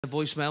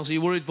Voicemails. Are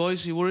you worried,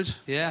 boys? Are you worried?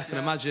 Yeah, I can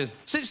imagine.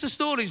 Since the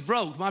stories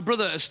broke, my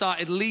brother has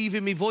started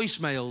leaving me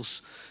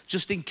voicemails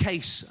just in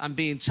case I'm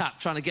being tapped,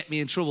 trying to get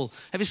me in trouble.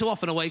 Every so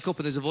often I wake up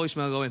and there's a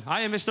voicemail going,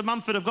 "Hiya, Mr.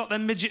 Manford, I've got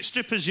them midget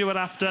strippers you were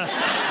after."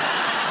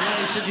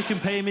 Yeah, he said you can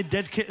pay me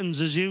dead kittens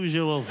as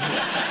usual.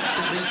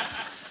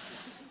 It'd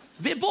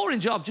be a boring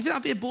job. Do you think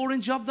that'd be a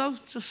boring job, though?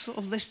 Just sort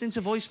of listening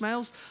to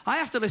voicemails? I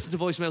have to listen to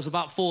voicemails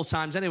about 4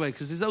 times anyway,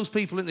 because there's those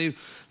people who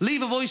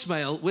leave a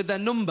voicemail with their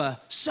number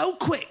so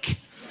quick.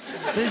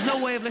 There's no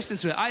way of listening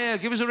to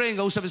it. Give us a ring,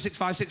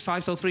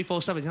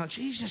 0765650 You're like,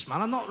 Jesus,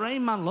 man, I'm not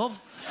Rain Man,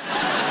 love.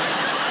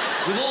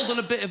 We've all done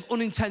a bit of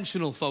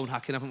unintentional phone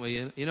hacking, haven't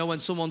we? You know, when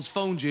someone's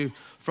phoned you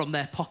from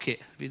their pocket.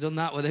 Have you done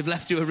that, where they've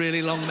left you a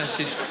really long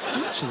message?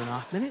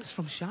 2.5 minutes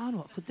from Sean,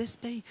 what could this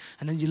be?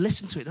 And then you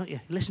listen to it, don't you?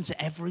 You listen to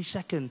every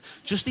second,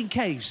 just in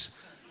case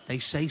they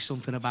say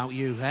something about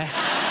you, eh?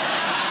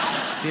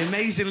 Be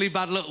amazingly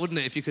bad luck, wouldn't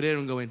it, if you could hear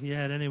them going,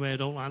 "Yeah, anyway, I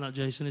don't like that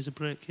Jason, he's a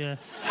prick, yeah."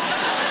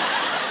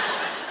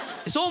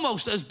 It's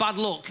almost as bad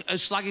luck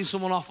as slagging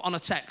someone off on a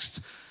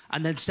text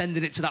and then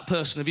sending it to that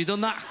person. Have you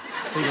done that?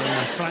 You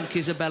go, "Frank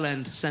is a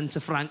bellend, send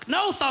to Frank."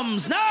 No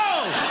thumbs,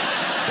 no!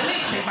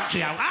 Delete, take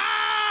battery out.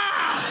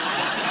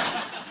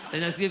 Ah!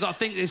 Then you've got to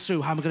think this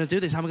through. How am I going to do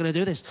this? How am I going to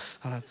do this?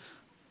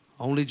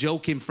 Only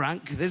joking,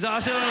 Frank. I still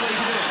don't know what you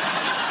can do.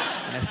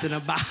 Messing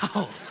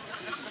about.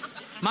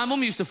 My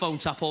mum used to phone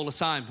tap all the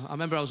time. I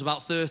remember I was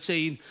about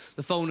 13,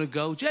 the phone would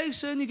go,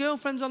 "Jason, your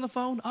girlfriend's on the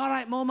phone." "All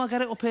right, Mum, I'll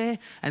get it up here."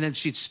 And then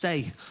she'd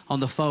stay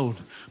on the phone,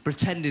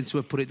 pretending to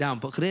have put it down,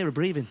 but could hear her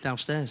breathing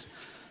downstairs.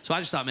 So I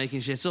just started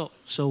making shit up.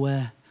 "So,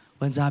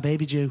 when's our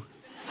baby due?"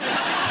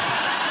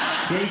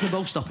 "Yeah, you can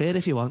both stop here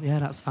if you want." "Yeah,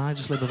 that's fine,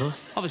 just live with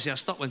us." Obviously, I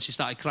stopped when she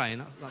started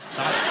crying. That's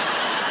tight.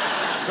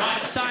 Right,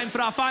 it's time for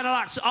our final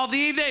act of the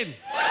evening.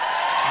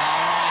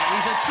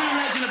 He's a true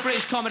legend of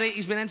British comedy.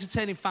 He's been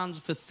entertaining fans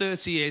for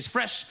 30 years.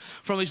 Fresh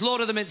from his Lord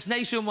of the Mints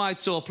nationwide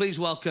tour, please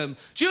welcome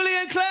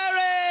Julian Clary!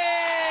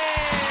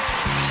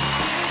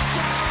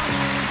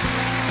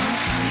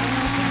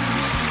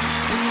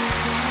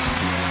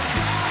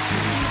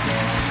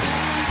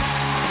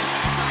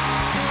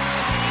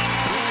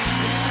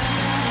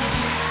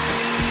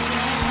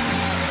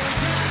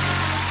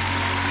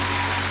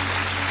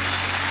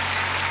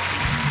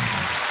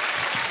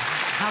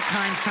 How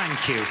kind,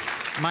 thank you.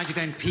 Mind you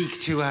don't peak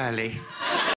too early.